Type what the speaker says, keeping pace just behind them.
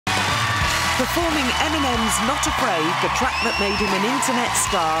Performing Eminem's Not Afraid, the track that made him an internet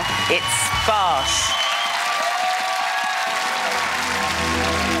star, it's Sparsh.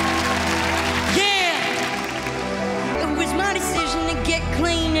 Yeah! It was my decision to get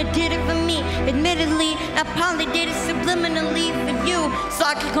clean, it did it for me. Admittedly, I probably did it subliminally for you, so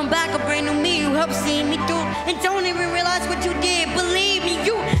I could come back a brand new me who helped see me through. And don't even realize what you did, believe me,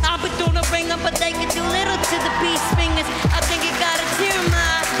 you. I've been through the ringer, but they can do little to the peace fingers. I think it got a tear in my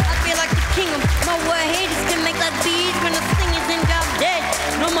eye. I feel like the king of my word haters can make like bees when the singers and drop dead.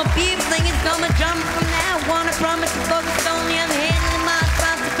 No more beef slingers, no more drama from now on. I promise to focus only on handling my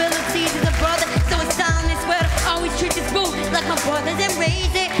responsibilities as a brother. So it's time to swear to always treat this boo like my brothers and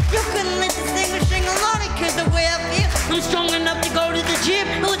raise it. You couldn't let the singer sing along because the way I feel. I'm strong enough to go to the gym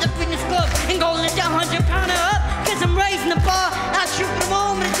or the fitness club and go lift that 100-pounder up. Cause I'm raising the bar. I shoot for the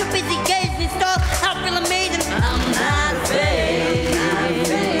moon, but too busy gazing stars. I feel amazing. I'm not afraid.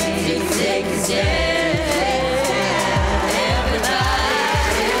 To take a step. Everybody,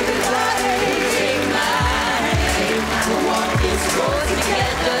 take my hand. We'll walk this road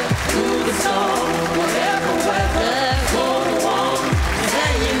together through the storm, whatever weather, cold or warm.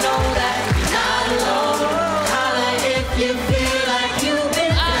 Then you know that you're not alone. Holla if you feel like you've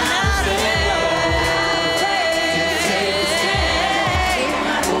been down the road. Take a step.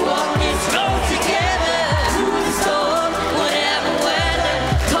 We'll walk this road together through the storm, whatever weather,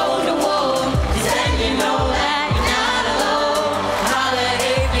 cold or warm. Then you know that you're not alone. Holla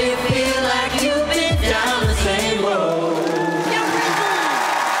if you feel like you've been down the same road.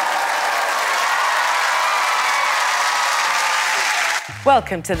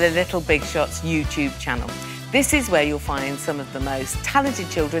 Welcome to the Little Big Shots YouTube channel. This is where you'll find some of the most talented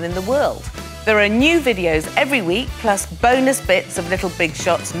children in the world. There are new videos every week, plus bonus bits of Little Big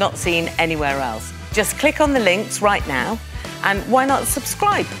Shots not seen anywhere else. Just click on the links right now, and why not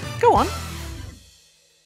subscribe? Go on.